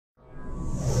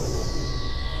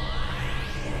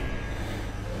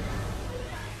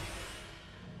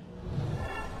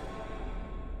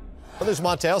Well, there's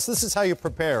Monte Ellis. This is how you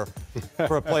prepare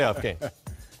for a playoff game.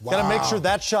 Wow. Got to make sure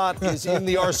that shot is in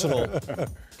the arsenal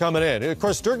coming in. Of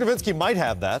course, Dirk Nowitzki might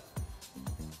have that.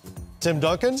 Tim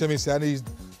Duncan. Timmy said I need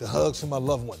the hugs from my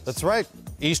loved ones. That's right.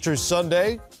 Easter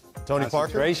Sunday. Tony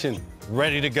Parker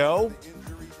ready to go.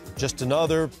 Just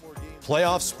another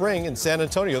playoff spring in San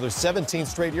Antonio. Their 17th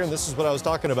straight year, and this is what I was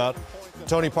talking about.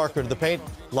 Tony Parker to the paint.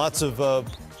 Lots of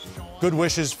good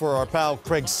wishes for our pal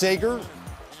Craig Sager,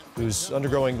 who's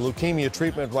undergoing leukemia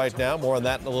treatment right now. More on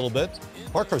that in a little bit.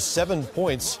 Parker, 7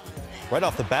 points right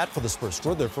off the bat for the Spurs.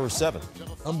 Scored their first 7.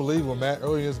 Unbelievable, Matt.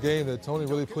 Early in this game, that Tony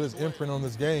really put his imprint on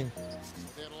this game.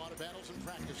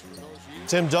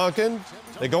 Tim Duncan,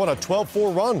 they go on a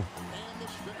 12-4 run.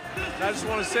 I just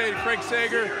want to say to Craig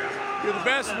Sager, you're the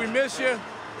best. We miss you.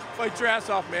 Fight your ass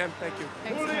off, man. Thank you.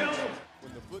 Thanks,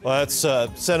 well, that's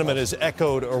sentiment is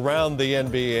echoed around the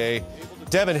NBA.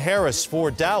 Devin Harris for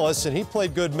Dallas, and he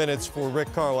played good minutes for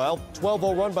Rick Carlisle.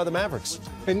 12-0 run by the Mavericks.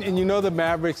 And you know the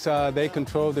Mavericks, they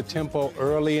controlled the tempo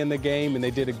early in the game, and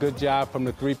they did a good job from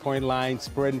the three-point line,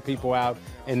 spreading people out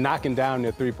and knocking down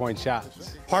their three-point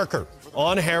shots. Parker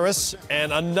on Harris,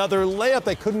 and another layup.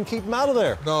 They couldn't keep him out of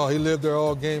there. No, he lived there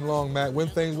all game long, Matt. When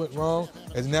things went wrong,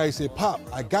 and now he said, Pop,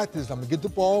 I got this. I'm going to get the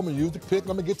ball. I'm going to use the pick. I'm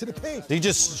going to get to the paint. He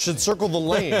just should circle the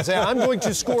lane and say, I'm going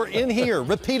to score in here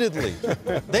repeatedly.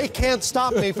 They can't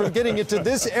stop me from getting into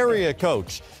this area,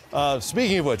 Coach.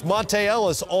 Speaking of which, Monte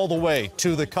Ellis all the way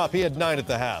to the cup. He had 9 at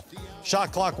the half.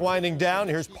 Shot clock winding down.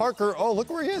 Here's Parker. Oh, look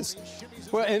where he is.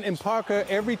 Well, and Parker,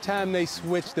 every time they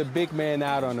switch the big man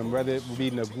out on him, whether it be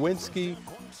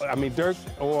Dirk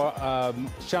or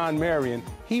Sean Marion,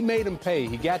 he made him pay.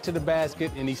 He got to the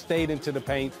basket, and he stayed into the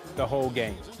paint the whole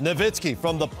game. Nowitzki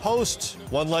from the post,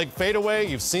 one-leg fadeaway.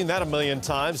 You've seen that a million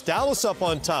times. Dallas up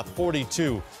on top,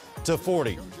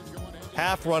 42-40.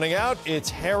 Half running out. It's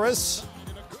Harris.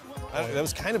 That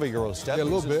was kind of a Euro step. Yeah, a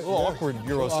little bit. A little awkward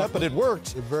Euro step, but it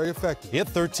worked. It's very effective. He had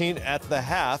 13 at the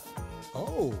half.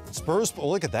 Oh. Spurs, oh,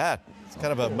 look at that. It's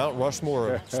kind of a Mount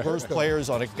Rushmore of Spurs players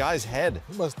on a guy's head.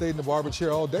 He must have stayed in the barber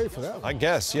chair all day for that one. I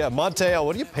guess, yeah. Monte,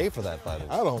 what do you pay for that, by the way?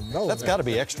 I don't know. That's got to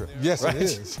be extra. Yes, right? It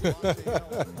is.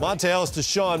 Monte Ellis to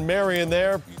Sean Marion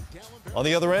there. On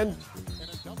the other end,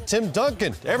 Tim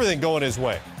Duncan. Everything going his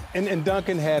way. And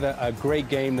Duncan had a great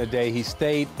game today. He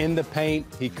stayed in the paint.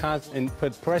 He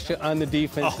put pressure on the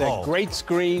defense. Had great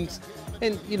screens.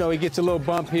 And, you know, he gets a little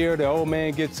bump here. The old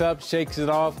man gets up, shakes it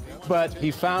off. But he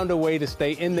found a way to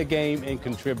stay in the game and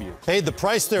contribute. Paid the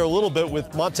price there a little bit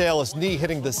with Monte Ellis' knee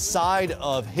hitting the side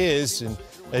of his. And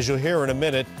as you'll hear in a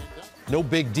minute, no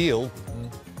big deal.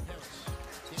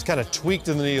 Just kind of tweaked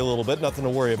in the knee a little bit. Nothing to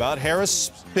worry about.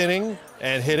 Harris spinning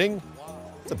and hitting.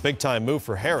 It's a big-time move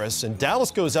for Harris. And Dallas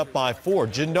goes up by 4.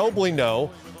 Ginobili, no.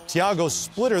 Thiago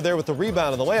Splitter there with the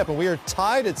rebound and the layup, and we are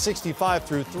tied at 65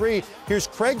 through 3. Here's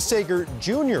Craig Sager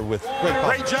Jr. with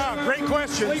great job. Great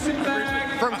question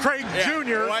from Craig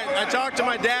Jr. Well, I talked to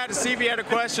my dad to see if he had a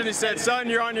question. He said, son,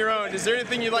 you're on your own. Is there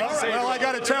anything you'd like to say? Well, I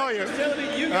got to tell you,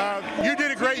 you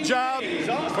did a great job,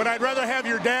 but I'd rather have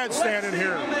your dad standing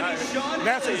here.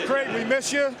 That's it, Craig. We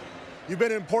miss you. You've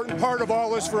been an important part of all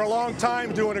this for a long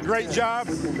time, doing a great job.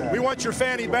 We want your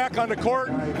Fanny back on the court,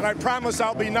 and I promise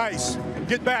I'll be nice.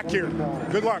 Get back here.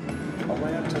 Good luck.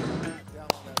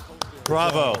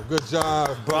 Bravo. Good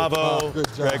job. Bravo, Good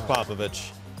job. Greg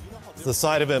Popovich. It's the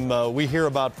side of him we hear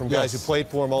about from guys who played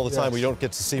for him all the time. We don't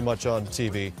get to see much on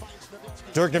TV.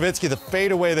 Dirk Nowitzki, the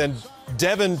fadeaway, then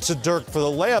Devin to Dirk for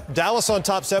the layup. Dallas on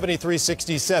top,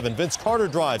 73-67. Vince Carter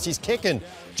drives. He's kicking.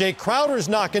 Jay Crowder's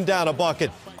knocking down a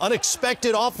bucket.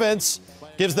 Unexpected offense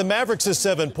gives the Mavericks a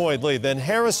 7-point lead. Then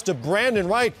Harris to Brandon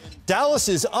Wright. Dallas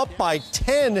is up by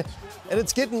 10, and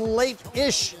it's getting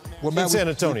late-ish in San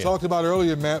Antonio. We talked about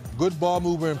earlier, Matt, good ball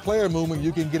movement and player movement.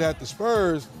 You can get at the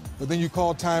Spurs, but then you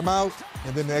call timeout,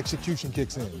 and then the execution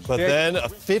kicks in. But then a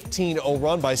 15-0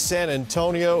 run by San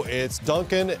Antonio. It's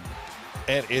Duncan,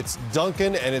 and it's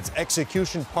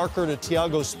execution. Parker to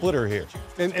Thiago Splitter here.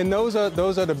 And those are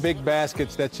the big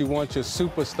baskets that you want your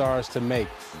superstars to make.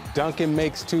 Duncan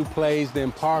makes 2 plays,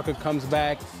 then Parker comes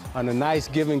back on a nice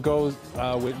give and go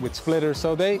with Splitter.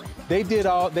 So they made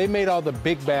all the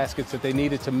big baskets that they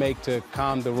needed to make to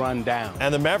calm the run down.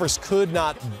 And the Mavericks could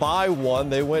not buy one.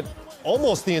 They went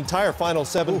almost the entire final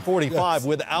 7:45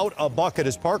 without a bucket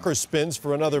as Parker spins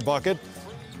for another bucket.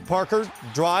 Parker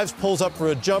drives, pulls up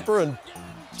for a jumper, and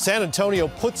San Antonio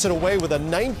puts it away with a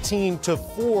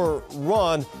 19-4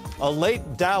 run. A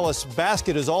late Dallas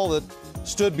basket is all that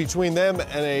stood between them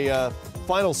and a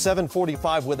final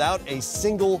 7:45 without a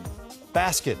single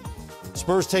basket.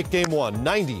 Spurs take game 1,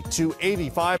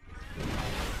 90-85.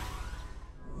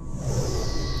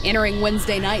 Entering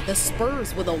Wednesday night, the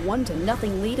Spurs with a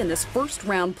 1-0 lead in this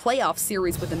first-round playoff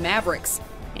series with the Mavericks.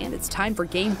 And it's time for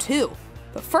Game 2.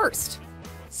 But first,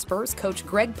 Spurs coach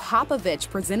Greg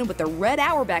Popovich presented with the Red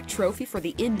Auerbach Trophy for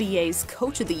the NBA's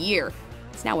Coach of the Year.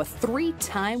 He's now a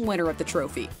 3-time winner of the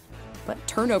trophy. But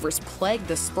turnovers plagued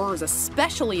the Spurs,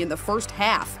 especially in the first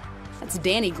half. That's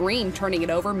Danny Green turning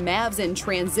it over, Mavs in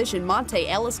transition, Monte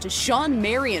Ellis to Sean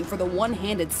Marion for the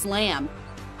one-handed slam.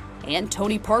 And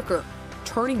Tony Parker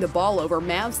turning the ball over,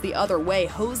 Mavs the other way,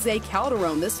 Jose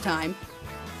Calderon this time.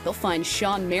 He'll find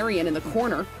Sean Marion in the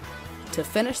corner to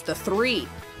finish the three.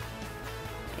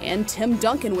 And Tim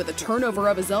Duncan with a turnover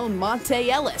of his own,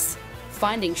 Monte Ellis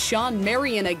finding Sean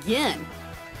Marion again.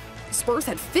 The Spurs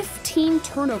had 15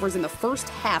 turnovers in the first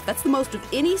half. That's the most of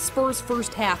any Spurs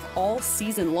first half all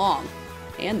season long.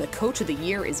 And the Coach of the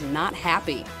Year is not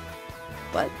happy.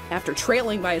 But after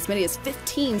trailing by as many as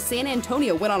 15, San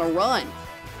Antonio went on a run.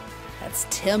 That's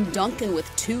Tim Duncan with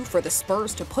 2 for the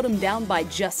Spurs to put him down by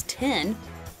just 10.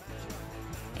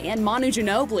 And Manu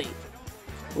Ginobili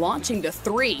launching to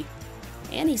 3.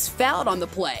 And he's fouled on the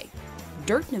play.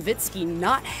 Dirk Nowitzki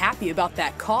not happy about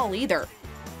that call either.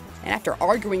 And after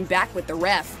arguing back with the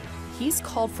ref, he's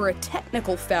called for a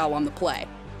technical foul on the play.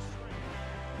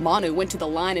 Manu went to the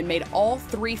line and made all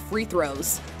 3 free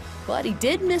throws, but he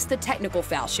did miss the technical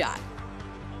foul shot.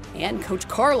 And Coach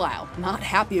Carlisle not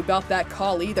happy about that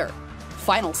call either.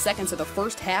 Final seconds of the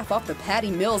first half off the Patty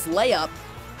Mills layup.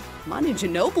 Manu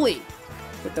Ginobili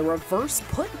with the reverse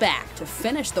putback to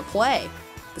finish the play.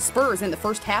 The Spurs in the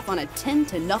first half on a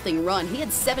 10-0 run. He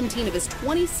had 17 of his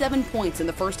 27 points in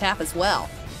the first half as well.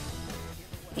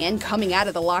 And coming out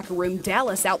of the locker room,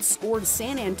 Dallas outscored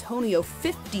San Antonio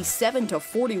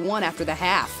 57-41 after the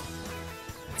half.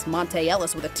 It's Monte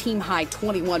Ellis with a team-high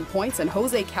 21 points and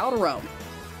Jose Calderon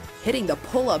hitting the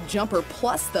pull-up jumper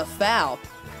plus the foul.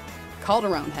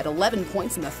 Calderon had 11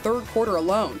 points in the third quarter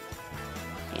alone.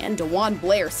 And DeJuan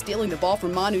Blair stealing the ball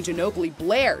from Manu Ginobili.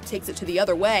 Blair takes it to the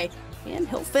other way, and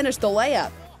he'll finish the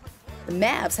layup. The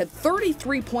Mavs had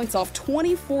 33 points off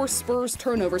 24 Spurs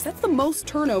turnovers. That's the most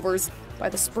turnovers by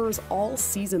the Spurs all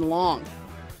season long.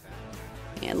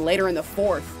 And later in the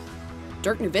fourth,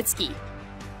 Dirk Nowitzki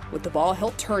with the ball,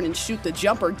 he'll turn and shoot the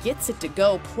jumper, gets it to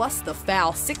go, plus the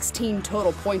foul. 16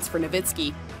 total points for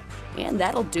Nowitzki. And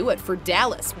that'll do it for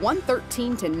Dallas,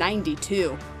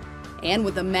 113-92. And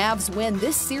with the Mavs win,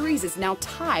 this series is now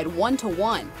tied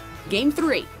 1-1. Game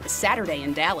 3 is Saturday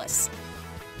in Dallas.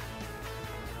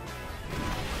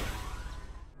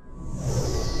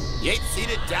 The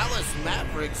 8th-seeded Dallas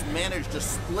Mavericks managed a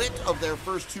split of their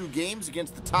first 2 games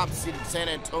against the top-seeded San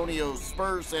Antonio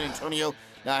Spurs. San Antonio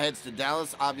now heads to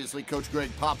Dallas. Obviously, Coach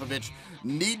Greg Popovich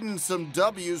needing some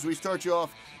W's. We start you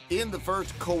off in the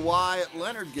first. Kawhi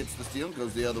Leonard gets the steal and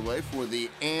goes the other way for the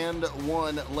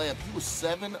and-one layup. He was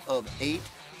 7 of 8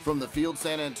 from the field.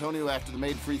 San Antonio, after the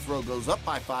made free throw, goes up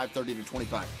by 5,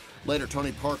 30-25. Later,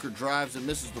 Tony Parker drives and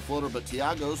misses the floater, but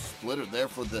Thiago Splitter there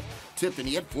for the tip, and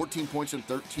he had 14 points and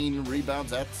 13 rebounds.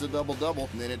 That's a double-double.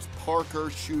 And then it's Parker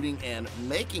shooting and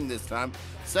making this time.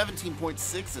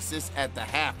 17.6 assists at the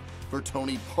half for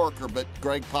Tony Parker, but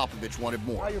Greg Popovich wanted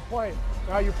more. How you're playing.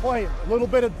 How you're playing. A little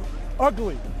bit of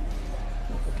ugly,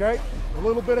 okay? A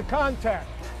little bit of contact.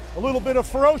 A little bit of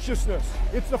ferociousness.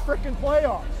 It's the frickin'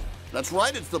 playoffs. That's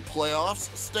right, it's the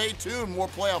playoffs. Stay tuned, more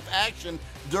playoff action.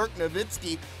 Dirk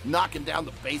Nowitzki knocking down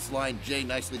the baseline. Jay,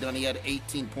 nicely done. He had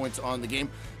 18 points on the game.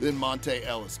 Then Monte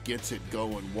Ellis gets it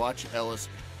going. Watch Ellis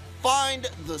find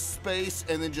the space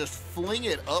and then just fling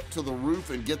it up to the roof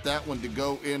and get that one to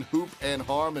go in. Hoop and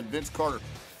harm, and Vince Carter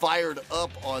fired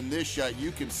up on this shot.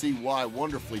 You can see why.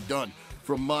 Wonderfully done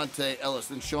from Monte Ellis.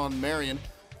 Then Sean Marion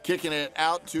kicking it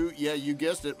out to, yeah, you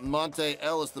guessed it, Monte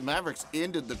Ellis. The Mavericks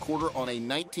ended the quarter on a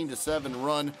 19-7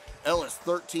 run. Ellis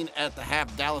 13 at the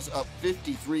half. Dallas up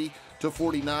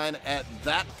 53-49 at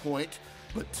that point.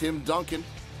 But Tim Duncan,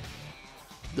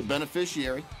 the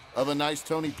beneficiary of a nice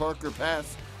Tony Parker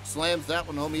pass, slams that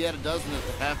one home. He had a dozen at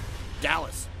the half.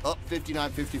 Dallas up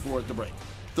 59-54 at the break.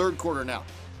 Third quarter now.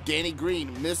 Danny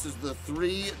Green misses the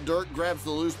 3. Dirk grabs the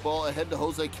loose ball ahead to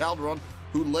Jose Calderon,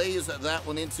 who lays that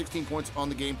one in. 16 points on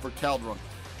the game for Calderon.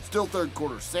 Still third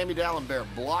quarter. Sammy Dallenberg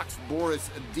blocks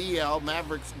Boris Diaw.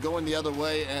 Mavericks going the other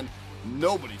way, and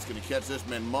nobody's going to catch this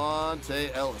man.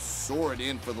 Monte Ellis soared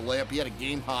in for the layup. He had a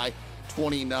game-high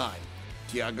 29.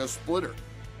 Thiago Splitter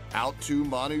out to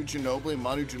Manu Ginobili.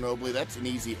 Manu Ginobili, that's an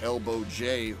easy elbow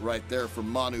J right there for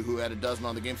Manu, who had a dozen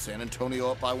on the game. San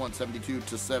Antonio up by 1,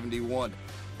 72-71.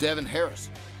 Devin Harris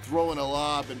throwing a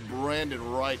lob, and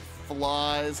Brandon Wright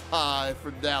flies high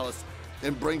for Dallas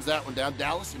and brings that one down.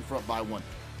 Dallas in front by 1.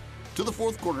 To the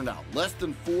fourth quarter now. Less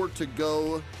than 4 to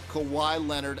go. Kawhi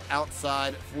Leonard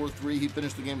outside for 3. He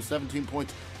finished the game with 17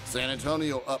 points. San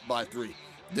Antonio up by 3.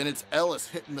 Then it's Ellis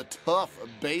hitting the tough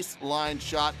baseline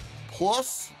shot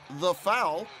plus the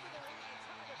foul.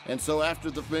 And so after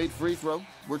the made free throw,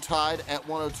 we're tied at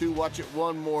 102. Watch it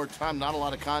one more time. Not a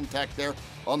lot of contact there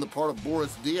on the part of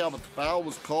Boris Diaw, but the foul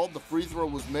was called. The free throw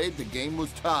was made. The game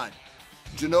was tied.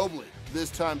 Ginobili, this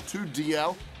time to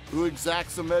Diaw, who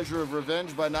exacts a measure of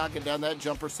revenge by knocking down that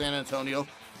jumper. San Antonio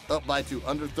up by 2.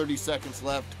 Under 30 seconds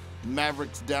left.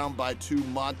 Mavericks down by 2.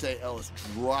 Monte Ellis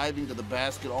driving to the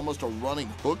basket. Almost a running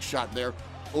hook shot there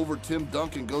over Tim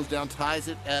Duncan. Goes down, ties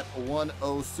it at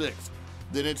 106.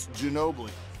 Then it's Ginobili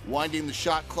winding the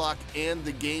shot clock and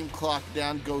the game clock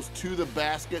down. Goes to the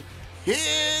basket.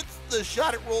 Hits the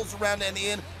shot. It rolls around and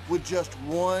in with just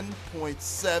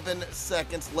 1.7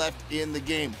 seconds left in the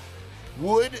game.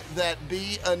 Would that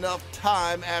be enough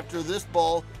time after this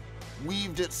ball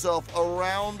weaved itself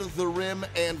around the rim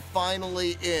and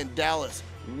finally in? Dallas,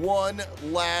 one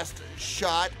last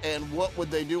shot, and what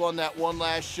would they do on that one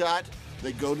last shot?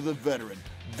 They go to the veteran.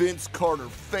 Vince Carter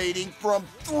fading from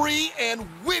 3 and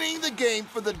winning the game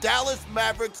for the Dallas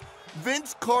Mavericks.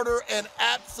 Vince Carter, an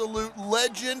absolute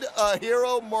legend, a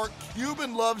hero. Mark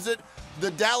Cuban loves it.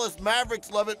 The Dallas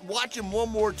Mavericks love it. Watch him one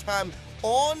more time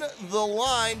on the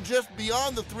line, just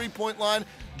beyond the three-point line,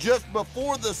 just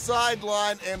before the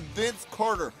sideline, and Vince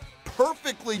Carter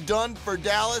perfectly done for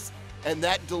Dallas, and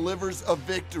that delivers a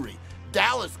victory.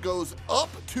 Dallas goes up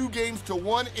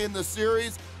 2-1 in the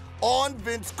series on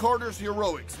Vince Carter's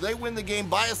heroics. They win the game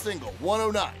by a single,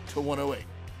 109-108.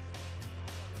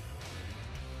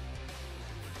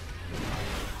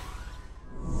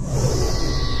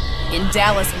 In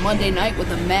Dallas Monday night with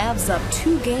the Mavs up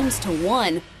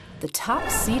 2-1, the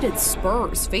top-seeded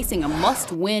Spurs facing a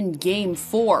must-win Game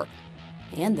 4.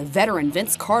 And the veteran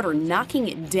Vince Carter knocking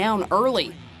it down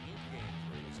early.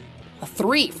 A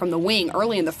 3 from the wing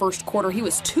early in the first quarter. He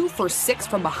was 2 for 6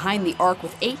 from behind the arc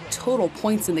with 8 total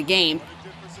points in the game.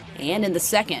 And in the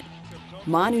second,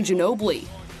 Manu Ginobili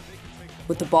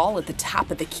with the ball at the top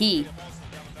of the key.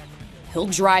 He'll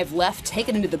drive left, take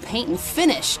it into the paint, and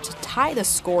finish to tie the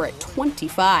score at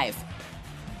 25.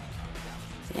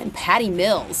 And Patty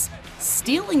Mills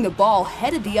stealing the ball,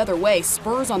 headed the other way.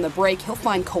 Spurs on the break. He'll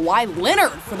find Kawhi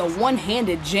Leonard for the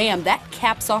one-handed jam. That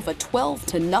caps off a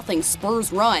 12-0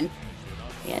 Spurs run.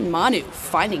 And Manu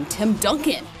finding Tim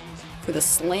Duncan for the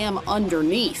slam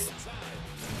underneath.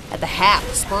 At the half,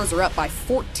 the Spurs are up by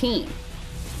 14.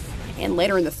 And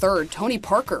later in the third, Tony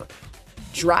Parker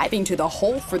driving to the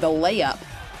hole for the layup.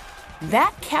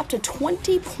 That capped a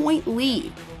 20-point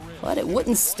lead, but it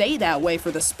wouldn't stay that way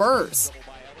for the Spurs.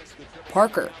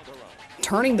 Parker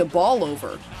turning the ball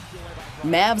over.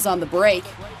 Mavs on the break,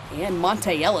 and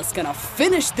Monte Ellis gonna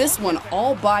finish this one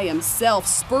all by himself.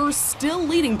 Spurs still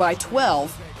leading by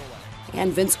 12.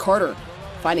 And Vince Carter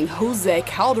finding Jose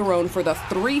Calderon for the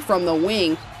 3 from the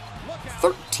wing.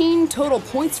 13 total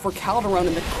points for Calderon,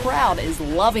 and the crowd is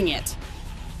loving it.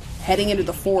 Heading into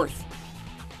the fourth,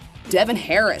 Devin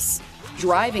Harris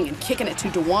driving and kicking it to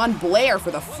DeJuan Blair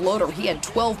for the floater. He had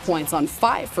 12 points on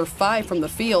 5 for 5 from the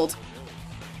field.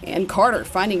 And Carter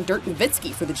finding Dirk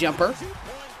Nowitzki for the jumper.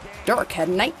 Dirk had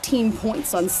 19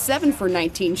 points on 7 for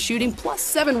 19 shooting, plus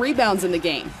 7 rebounds in the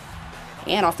game.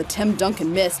 And off the Tim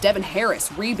Duncan miss, Devin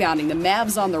Harris rebounding. The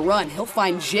Mavs on the run. He'll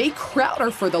find Jay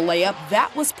Crowder for the layup.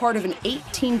 That was part of an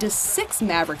 18-6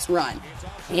 Mavericks run.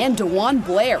 And DeJuan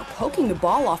Blair poking the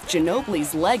ball off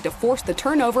Ginobili's leg to force the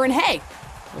turnover. And hey,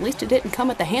 at least it didn't come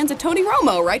at the hands of Tony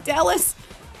Romo, right, Dallas?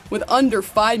 With under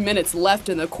 5 minutes left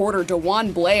in the quarter,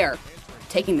 DeJuan Blair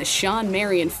taking the Sean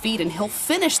Marion feed, and he'll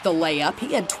finish the layup.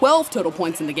 He had 12 total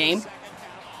points in the game.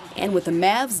 And with the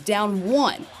Mavs down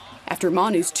 1 after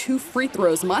Manu's 2 free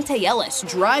throws, Monte Ellis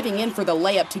driving in for the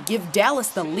layup to give Dallas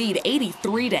the lead,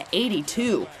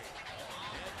 83-82.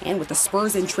 And with the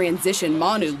Spurs in transition,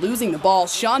 Manu losing the ball,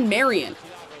 Sean Marion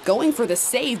going for the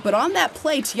save, but on that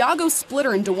play, Thiago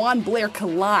Splitter and DeJuan Blair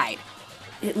collide.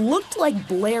 It looked like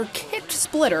Blair kicked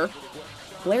Splitter.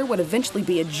 Blair would eventually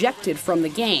be ejected from the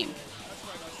game.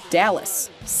 Dallas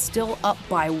still up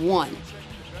by 1.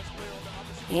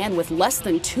 And with less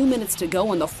than 2 minutes to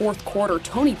go in the fourth quarter,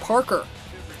 Tony Parker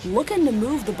looking to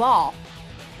move the ball,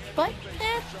 but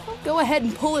he'll go ahead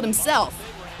and pull it himself.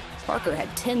 Parker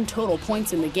had 10 total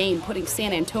points in the game, putting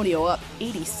San Antonio up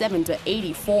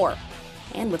 87-84.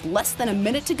 And with less than a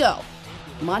minute to go,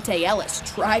 Monte Ellis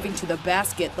driving to the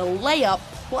basket, the layup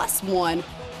 +1.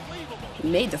 He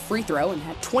made the free throw and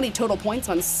had 20 total points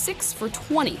on 6 for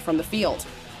 20 from the field.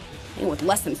 And with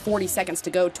less than 40 seconds to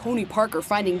go, Tony Parker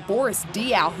finding Boris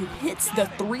Diaw, who hits the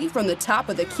three from the top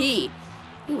of the key.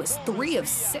 He was 3 of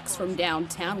 6 from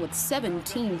downtown with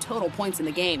 17 total points in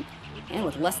the game. And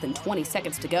with less than 20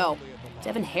 seconds to go,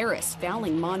 Devin Harris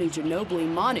fouling Manu Ginobili.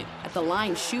 Manu at the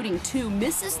line shooting 2,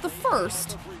 misses the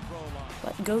first,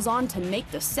 but goes on to make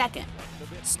the second.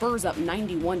 Spurs up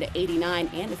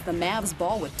 91-89, and it's the Mavs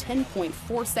ball with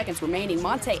 10.4 seconds remaining.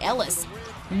 Monte Ellis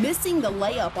missing the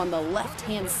layup on the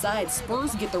left-hand side.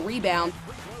 Spurs get the rebound,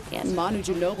 and Manu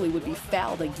Ginobili would be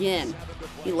fouled again.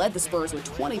 He led the Spurs with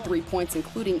 23 points,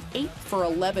 including 8 for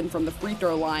 11 from the free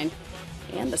throw line,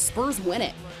 and the Spurs win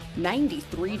it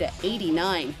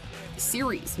 93-89. The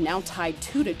series now tied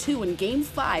 2-2, and Game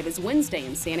 5 is Wednesday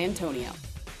in San Antonio.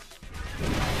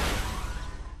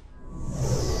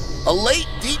 A late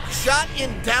deep shot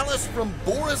in Dallas from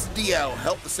Boris Diaw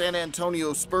helped the San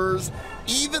Antonio Spurs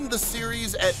even the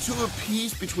series at 2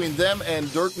 apiece between them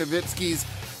and Dirk Nowitzki's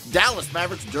Dallas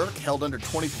Mavericks. Dirk held under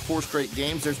 20 for 4 straight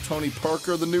games. There's Tony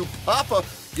Parker, the new Papa,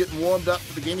 getting warmed up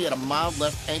for the game. He had a mild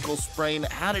left ankle sprain.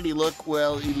 How did he look?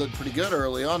 Well, he looked pretty good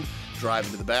early on.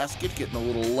 Driving to the basket, getting a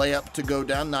little layup to go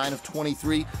down, 9 of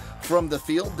 23 from the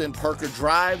field. Then Parker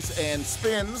drives and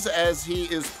spins, as he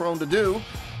is prone to do.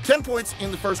 10 points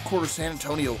in the first quarter. San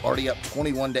Antonio already up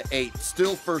 21-8.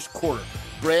 Still first quarter.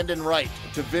 Brandon Wright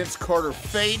to Vince Carter,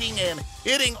 fading and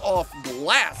hitting off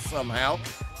glass somehow.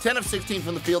 10 of 16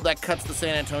 from the field. That cuts the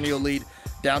San Antonio lead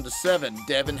down to 7.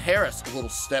 Devin Harris, a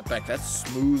little step back. That's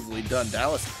smoothly done.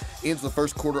 Dallas ends the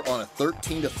first quarter on a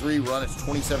 13-3 run. It's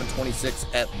 27-26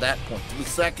 at that point. To the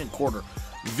second quarter,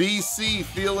 VC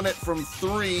feeling it from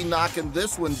 3, knocking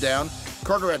this one down.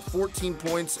 Carter had 14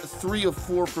 points, 3 of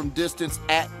 4 from distance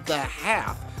at the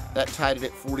half. That tied it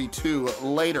at 42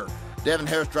 later. Devin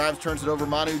Harris drives, turns it over.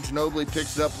 Manu Ginobili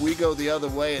picks it up. We go the other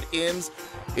way. It ends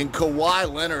in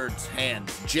Kawhi Leonard's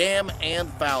hands. Jam and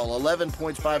foul. 11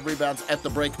 points, 5 rebounds at the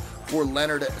break for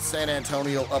Leonard. San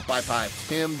Antonio up by 5.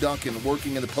 Tim Duncan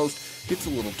working in the post. Gets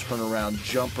a little turnaround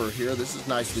jumper here. This is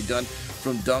nicely done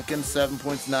from Duncan. 7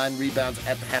 points, 9 rebounds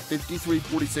at the half.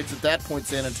 53-46 at that point.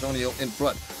 San Antonio in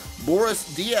front.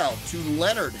 Boris Diaw to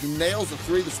Leonard, who nails a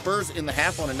 3. The Spurs in the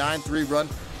half on a 9-3 run.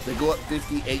 They go up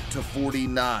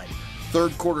 58-49.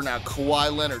 Third quarter now.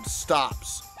 Kawhi Leonard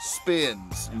stops,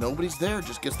 spins. Nobody's there.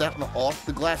 Just gets that one off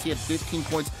the glass. He had 15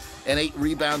 points and 8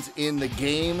 rebounds in the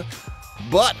game.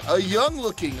 But a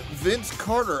young-looking Vince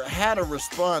Carter had a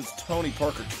response. Tony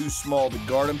Parker too small to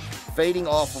guard him, fading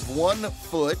off of 1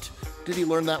 foot. Did he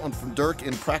learn that one from Dirk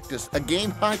in practice? A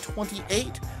game-high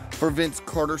 28 for Vince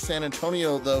Carter. San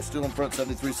Antonio, though, still in front,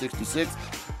 73-66.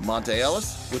 Monte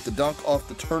Ellis with the dunk off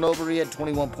the turnover. He had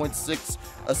 21.6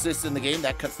 assists in the game.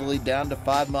 That cuts the lead down to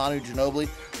 5. Manu Ginobili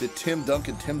to Tim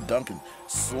Duncan. Tim Duncan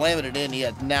slamming it in. He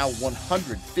had now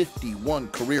 151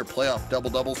 career playoff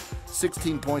double-doubles,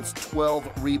 16 points, 12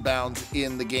 rebounds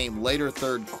in the game. Later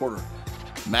third quarter,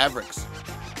 Mavericks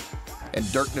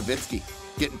and Dirk Nowitzki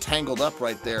getting tangled up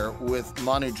right there with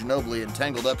Manu Ginobili, and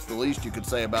tangled up's the least you could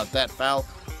say about that. Foul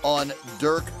on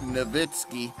Dirk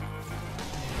Nowitzki,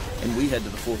 and we head to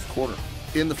the fourth quarter.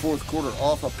 In the fourth quarter,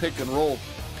 off a pick and roll,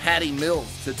 Patty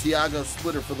Mills to Thiago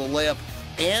Splitter for the layup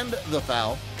and the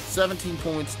foul. 17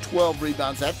 points, 12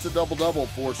 rebounds. That's a double-double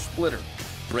for Splitter.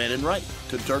 Brandon Wright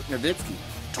to Dirk Nowitzki.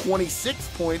 26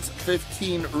 points,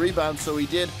 15 rebounds, so he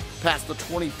did pass the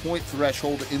 20-point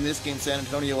threshold in this game. San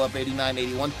Antonio up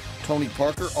 89-81. Tony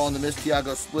Parker on the miss.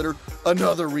 Thiago Splitter,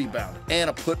 another rebound and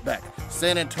a putback.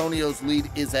 San Antonio's lead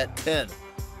is at 10.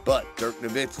 But Dirk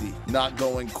Nowitzki not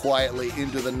going quietly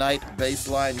into the night.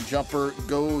 Baseline jumper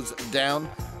goes down.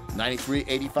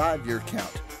 93-85 your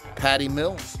count. Patty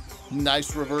Mills,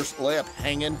 nice reverse layup,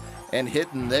 hanging and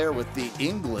hitting there with the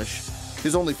English.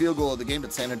 His only field goal of the game,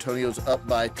 but San Antonio's up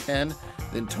by 10.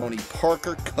 Then Tony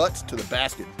Parker cuts to the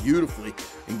basket beautifully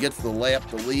and gets the layup,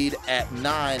 the lead at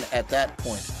 9 at that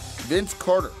point. Vince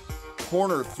Carter,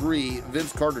 corner 3.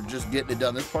 Vince Carter just getting it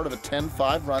done. This is part of a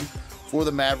 10-5 run for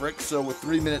the Mavericks. So with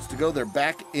 3 minutes to go, they're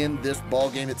back in this ball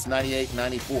game. It's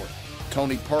 98-94.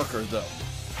 Tony Parker, though,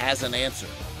 has an answer.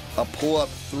 A pull-up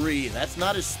 3. That's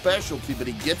not his specialty, but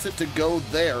he gets it to go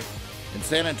there. And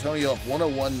San Antonio up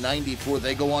 101-94.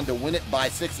 They go on to win it by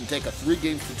 6 and take a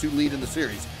 3-2 lead in the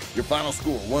series. Your final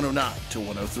score,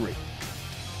 109-103.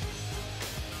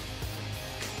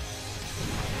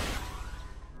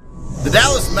 The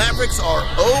Dallas Mavericks are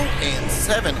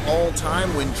 0-7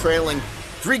 all-time when trailing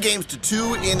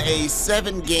 3-2 in a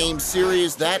 7-game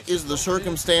series. That is the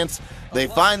circumstance they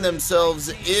find themselves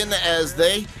in as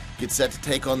they get set to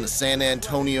take on the San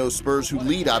Antonio Spurs, who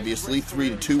lead, obviously,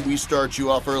 3-2. We start you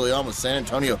off early on with San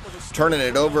Antonio turning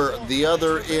it over. The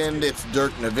other end, it's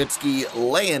Dirk Nowitzki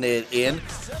laying it in.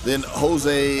 Then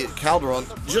Jose Calderon,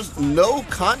 just no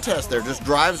contest there, just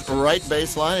drives right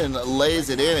baseline and lays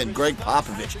it in. And Greg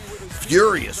Popovich,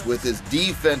 furious with his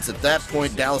defense at that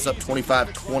point. Dallas up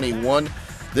 25-21.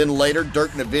 Then later,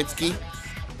 Dirk Nowitzki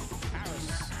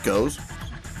goes,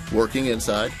 working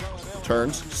inside,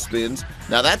 turns, spins.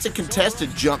 Now that's a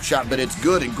contested jump shot, but it's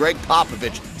good, and Greg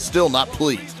Popovich still not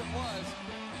pleased.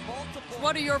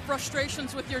 What are your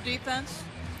frustrations with your defense?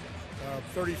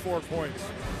 34 points.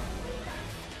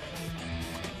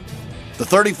 The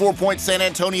 34 points San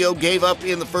Antonio gave up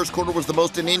in the first quarter was the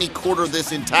most in any quarter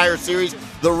this entire series.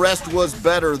 The rest was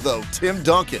better, though. Tim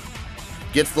Duncan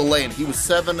gets the lay-in. He was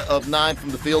 7 of 9 from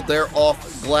the field there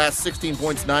off glass, 16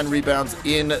 points, 9 rebounds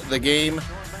in the game.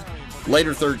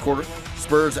 Later third quarter,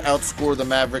 Spurs outscore the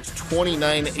Mavericks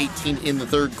 29-18 in the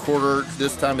third quarter.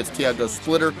 This time it's Thiago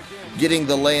Splitter getting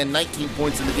the lay-in, 19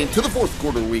 points in the game. To the fourth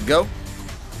quarter we go.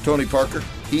 Tony Parker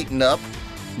heating up,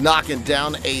 knocking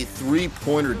down a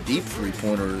three-pointer, deep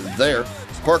three-pointer there.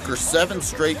 Parker, 7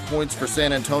 straight points for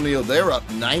San Antonio. They're up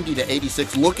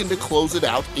 90-86, looking to close it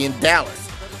out in Dallas.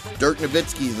 Dirk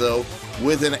Nowitzki, though,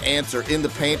 with an answer in the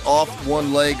paint off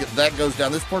one leg. That goes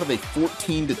down. This is part of a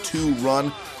 14-2 run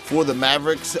for the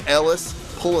Mavericks. Ellis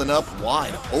pulling up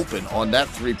wide open on that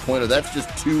three-pointer. That's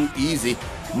just too easy.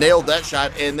 Nailed that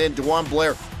shot. And then DeJuan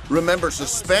Blair, remember,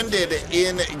 suspended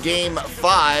in Game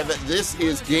 5. This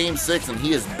is Game 6, and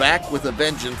he is back with a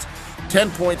vengeance.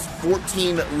 10 points,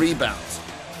 14 rebounds.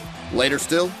 Later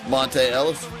still, Monte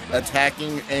Ellis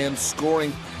attacking and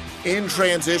scoring in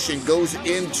transition, goes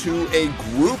into a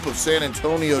group of San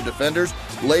Antonio defenders,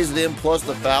 lays it in plus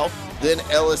the foul. Then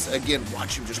Ellis, again,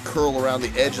 watch him just curl around the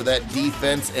edge of that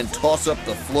defense and toss up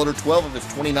the floater. 12 of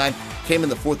his 29 came in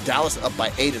the fourth. Dallas up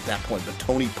by 8 at that point, but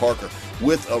Tony Parker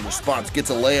with a response gets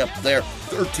a layup there.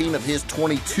 13 of his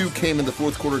 22 came in the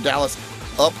fourth quarter. Dallas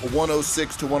up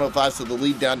 106-105, so the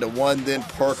lead down to 1. Then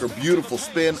Parker, beautiful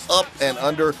spin, up and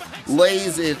under,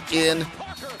 lays it in,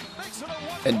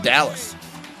 and Dallas,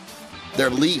 their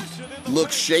lead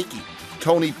looks shaky.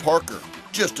 Tony Parker,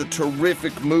 just a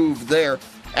terrific move there.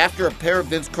 After a pair of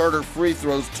Vince Carter free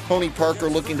throws, Tony Parker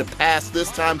looking to pass.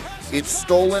 This time it's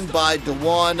stolen by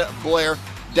DeJuan Blair.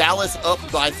 Dallas up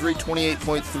by 3,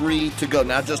 28.3 to go.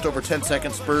 Now just over 10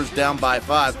 seconds, Spurs down by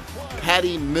 5.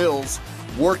 Patty Mills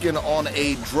working on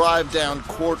a drive down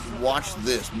court. Watch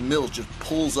this. Mills just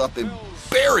pulls up and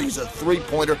buries a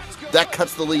three-pointer. That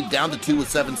cuts the lead down to 2 with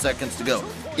 7 seconds to go.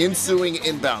 Ensuing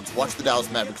inbounds. Watch the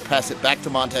Dallas Mavericks pass it back to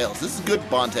Monte Ellis. This is good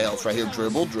Monte Ellis right here.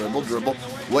 Dribble, dribble, dribble.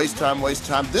 Waste time, waste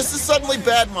time. This is suddenly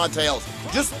bad Monte Ellis.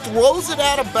 Just throws it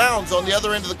out of bounds on the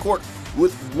other end of the court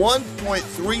with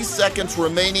 1.3 seconds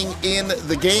remaining in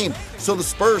the game. So the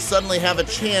Spurs suddenly have a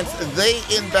chance. They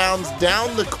inbounds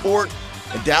down the court,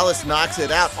 and Dallas knocks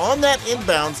it out. On that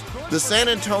inbounds, the San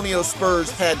Antonio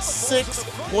Spurs had 6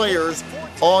 players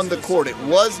on the court. It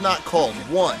was not called.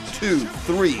 1, 2,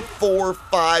 3, 4,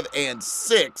 5, and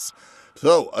 6.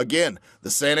 So again,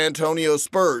 the San Antonio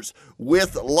Spurs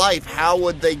with life. How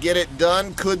would they get it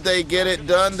done? Could they get it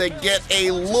done? They get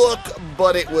a look,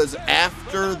 but it was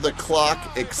after the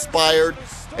clock expired,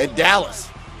 and Dallas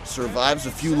survives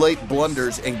a few late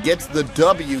blunders and gets the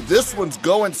W. This one's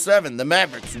going 7. The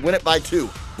Mavericks win it by 2,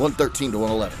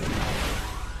 113-111.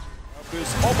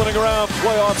 This opening round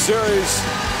playoff series,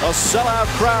 a sellout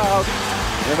crowd,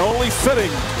 and only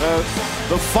fitting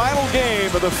the final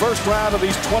game of the first round of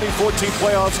these 2014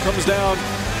 playoffs comes down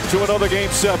to another Game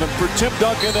 7 for Tim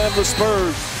Duncan and the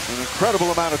Spurs. An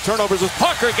incredible amount of turnovers as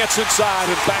Parker gets inside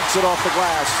and banks it off the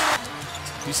glass.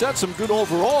 He's had some good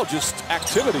overall just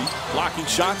activity, blocking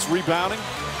shots, rebounding.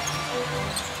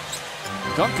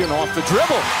 Duncan off the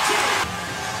dribble.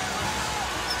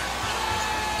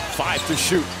 5 to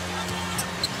shoot.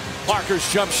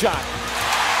 Parker's jump shot.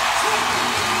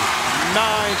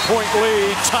 9-point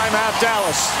lead. Timeout,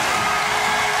 Dallas.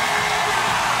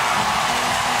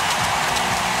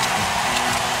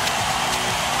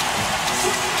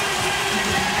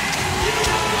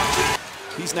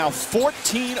 He's now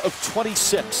 14 of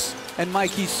 26. And Mike,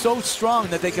 he's so strong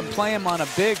that they can play him on a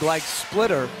big like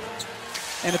Splitter.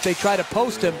 And if they try to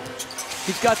post him,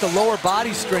 he's got the lower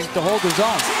body strength to hold his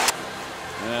own.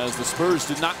 As the Spurs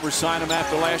did not resign him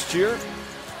after last year.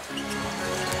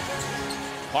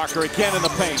 Parker again in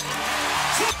the paint.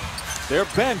 Their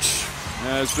bench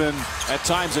has been at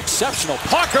times exceptional.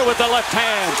 Parker with the left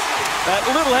hand. That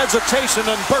little hesitation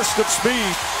and burst of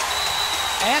speed.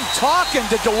 And talking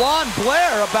to DeJuan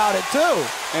Blair about it too.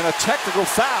 And a technical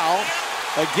foul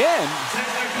again.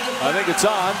 I think it's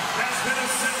on.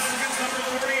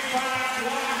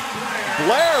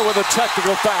 Blair with a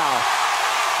technical foul.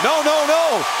 No.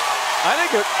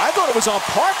 I thought it was on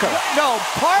Parker. No,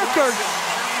 Parker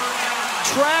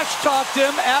trash talked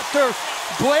him after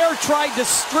Blair tried to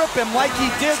strip him like he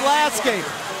did last game.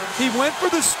 He went for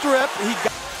the strip.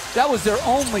 That was their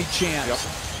only chance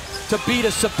to beat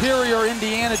a superior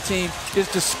Indiana team, is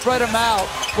to spread them out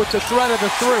with the threat of the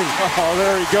three. Oh,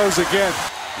 there he goes again.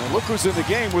 And look who's in the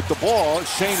game with the ball.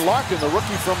 Shane Larkin, the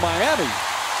rookie from Miami.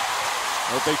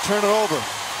 But they turn it over.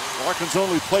 Larkin's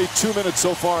only played 2 minutes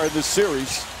so far in this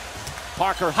series.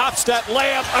 Parker hops that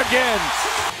layup again.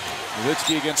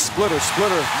 Nowitzki against Splitter.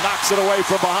 Splitter knocks it away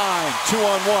from behind.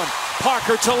 2-on-1.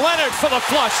 Parker to Leonard for the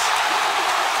flush.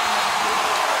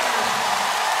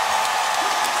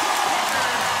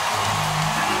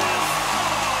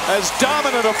 As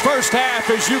dominant a first half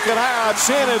as you can have.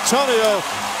 San Antonio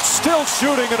still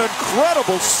shooting an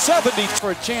incredible 70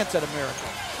 for a chance at a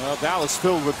miracle. Well, Dallas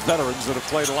filled with veterans that have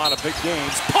played a lot of big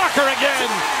games. Parker again,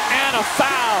 and a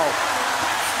foul.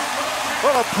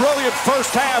 What a brilliant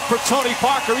first half for Tony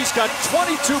Parker. He's got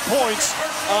 22 points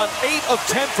on 8 of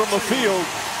 10 from the field,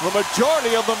 the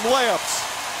majority of them layups.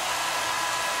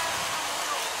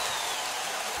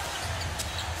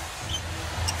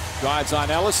 Drives on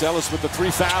Ellis. Ellis with the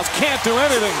 3 fouls. Can't do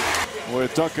anything.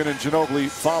 With Duncan and Ginobili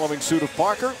following suit of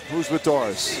Parker. Who's with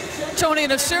Doris? Tony,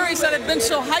 in a series that had been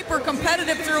so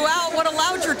hyper-competitive throughout, what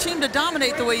allowed your team to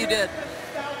dominate the way you did?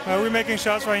 We're making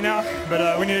shots right now,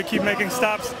 but we need to keep making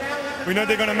stops. We know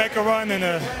they're going to make a run, and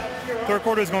the third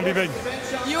quarter is going to be big.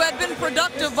 You had been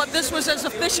productive, but this was as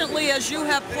efficiently as you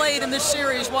have played in this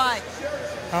series. Why?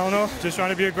 I don't know. Just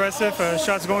trying to be aggressive.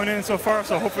 Shots going in so far,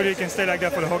 so hopefully it can stay like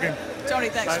that for the whole game. Tony,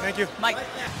 thanks. All right, thank you. Mike.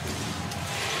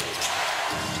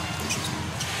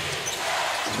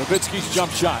 Nowitzki's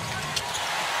jump shot.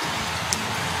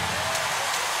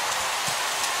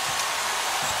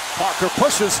 Parker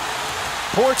pushes.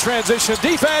 Poor transition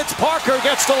defense. Parker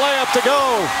gets the layup to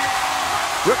go.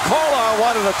 Rick Carlisle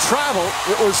wanted to travel.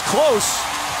 It was close.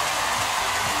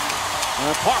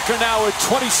 And Parker now with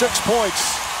 26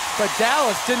 points. But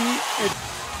Dallas didn't.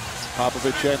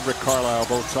 Popovich and Rick Carlisle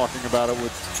both talking about it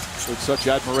with such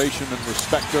admiration and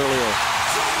respect earlier.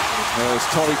 As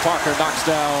Tony Parker knocks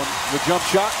down the jump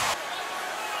shot.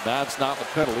 Mavs not the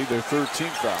penalty, their third team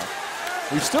foul.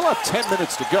 We still have 10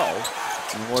 minutes to go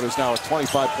in what is now a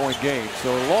 25-point game.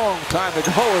 So a long time to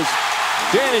go as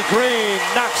Danny Green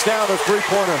knocks down a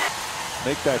three-pointer.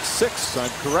 Make that 6, I'm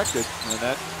corrected. And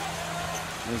that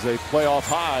is a playoff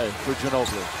high for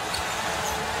Ginobili.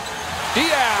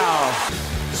 Diao.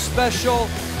 Special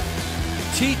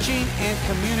teaching and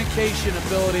communication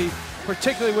ability,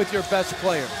 particularly with your best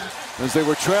player. As they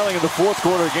were trailing in the fourth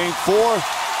quarter, game 4,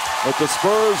 but the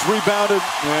Spurs rebounded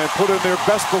and put in their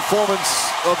best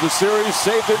performance of the series,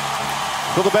 saved it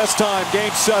for the best time.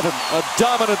 Game 7, a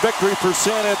dominant victory for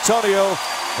San Antonio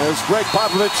as Greg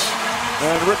Popovich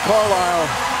and Rick Carlisle,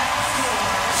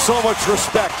 so much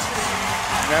respect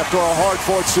after a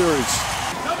hard-fought series.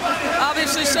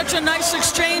 Obviously, such a nice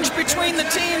exchange between the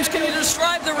teams. Can you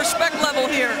describe the respect level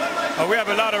here? We have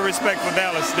a lot of respect for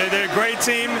Dallas. They're a great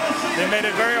team. They made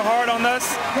it very hard on us,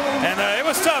 and it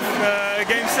was tough.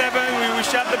 Game 7, we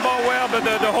shot the ball well, but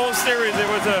the whole series, it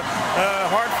was a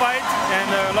hard fight,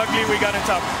 and luckily we got on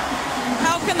top.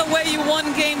 How can the way you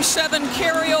won Game 7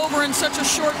 carry over in such a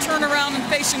short turnaround in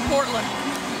facing Portland?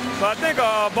 Well, I think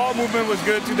ball movement was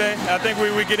good today. I think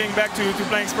we're getting back to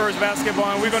playing Spurs basketball,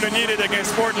 and we're going to need it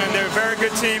against Portland. They're a very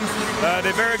good team.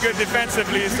 They're very good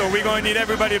defensively, so we're going to need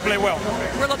everybody to play well.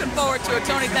 We're looking forward to it.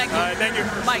 Tony, thank you. All right, thank you.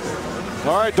 Mike.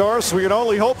 All right, Doris, we can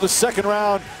only hope the second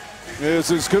round is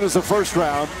as good as the first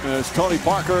round as Tony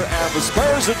Parker and the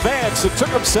Spurs advance. It took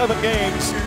them 7 games.